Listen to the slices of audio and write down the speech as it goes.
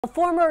A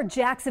former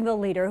Jacksonville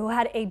leader who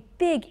had a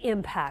big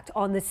impact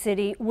on the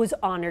city was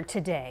honored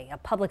today. A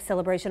public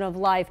celebration of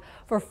life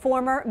for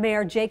former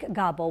Mayor Jake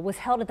Godbold was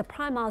held at the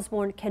Prime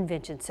Osborne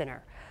Convention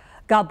Center.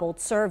 Godbold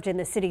served in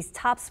the city's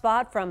top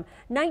spot from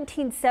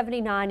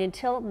 1979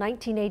 until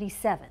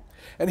 1987.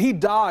 And he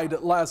died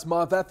last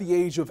month at the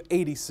age of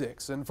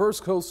 86. And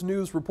First Coast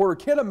News reporter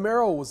Ken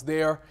Amaro was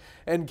there.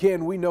 And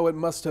Ken, we know it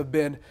must have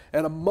been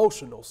an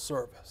emotional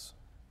service.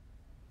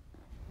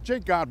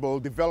 Jake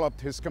Godbold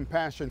developed his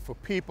compassion for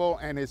people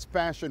and his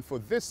passion for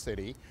this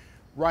city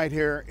right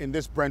here in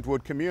this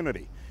Brentwood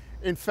community.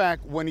 In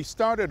fact, when he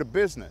started a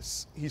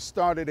business, he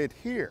started it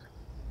here.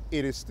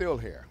 It is still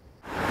here.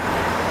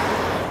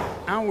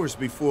 Hours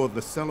before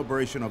the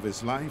celebration of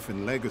his life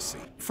and legacy,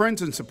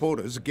 friends and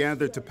supporters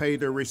gathered to pay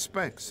their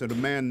respects to the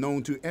man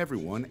known to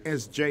everyone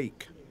as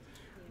Jake.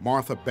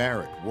 Martha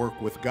Barrett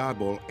worked with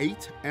Godbold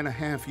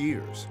 8.5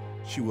 years.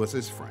 She was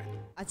his friend.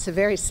 It's a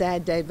very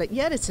sad day, but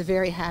yet it's a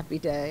very happy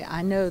day.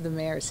 I know the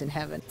mayor's in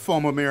heaven.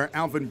 Former Mayor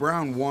Alvin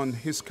Brown won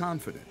his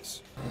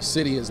confidence. The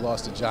city has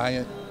lost a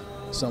giant,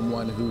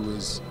 someone who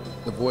was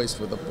the voice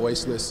for the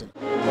voiceless.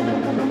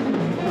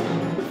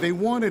 They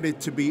wanted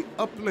it to be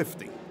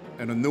uplifting,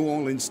 and a New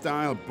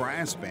Orleans-style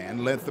brass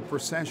band led the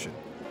procession,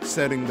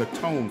 setting the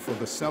tone for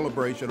the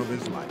celebration of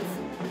his life.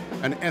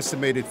 An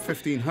estimated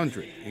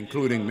 1,500,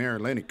 including Mayor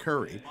Lenny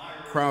Curry,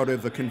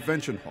 crowded the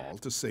convention hall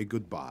to say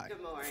goodbye.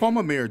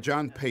 Former Mayor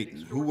John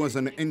Payton, who was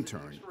an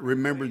intern,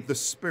 remembered the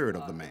spirit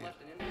of the man.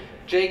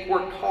 Jake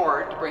worked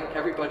hard to bring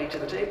everybody to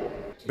the table.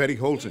 Betty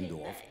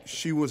Holzendorf,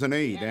 she was an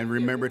aide and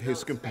remembered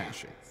his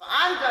compassion.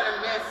 I'm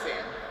gonna miss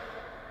him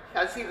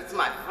because he was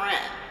my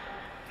friend.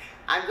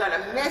 I'm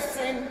gonna miss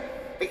him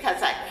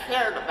because I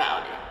cared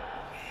about him.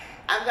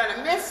 I'm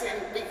gonna miss him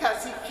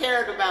because he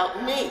cared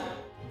about me.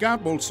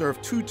 Godbold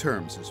served 2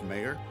 terms as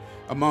mayor.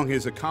 Among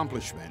his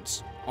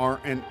accomplishments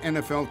are an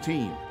NFL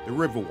team, the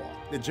Riverwalk,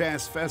 the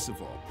Jazz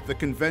Festival, the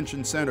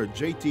Convention Center,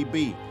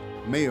 JTB,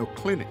 Mayo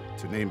Clinic,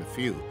 to name a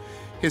few.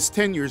 His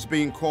tenures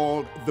being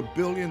called the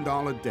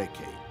billion-dollar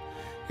decade.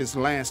 His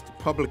last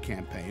public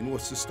campaign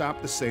was to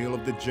stop the sale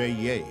of the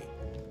JA.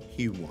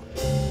 He won.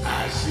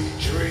 I see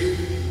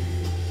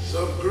trees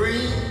of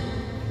green,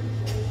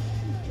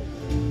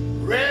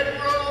 red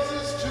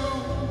roses too.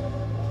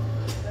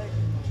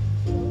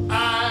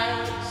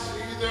 I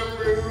see them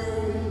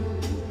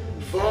bloom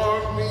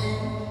for me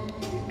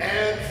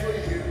and for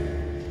you.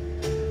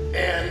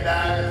 And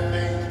I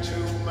think to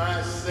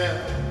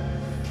myself,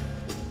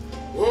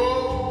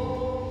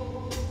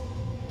 oh,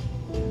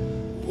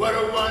 what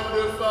a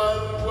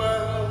wonderful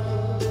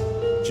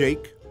world.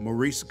 Jake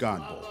Maurice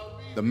Godbold,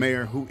 the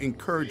mayor who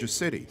encouraged a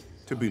city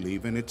to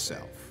believe in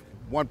itself.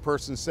 One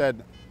person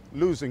said,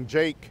 losing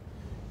Jake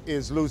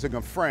is losing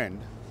a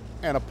friend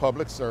and a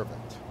public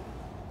servant.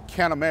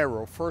 Ken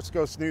Amaro, First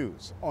Coast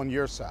News, on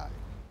your side.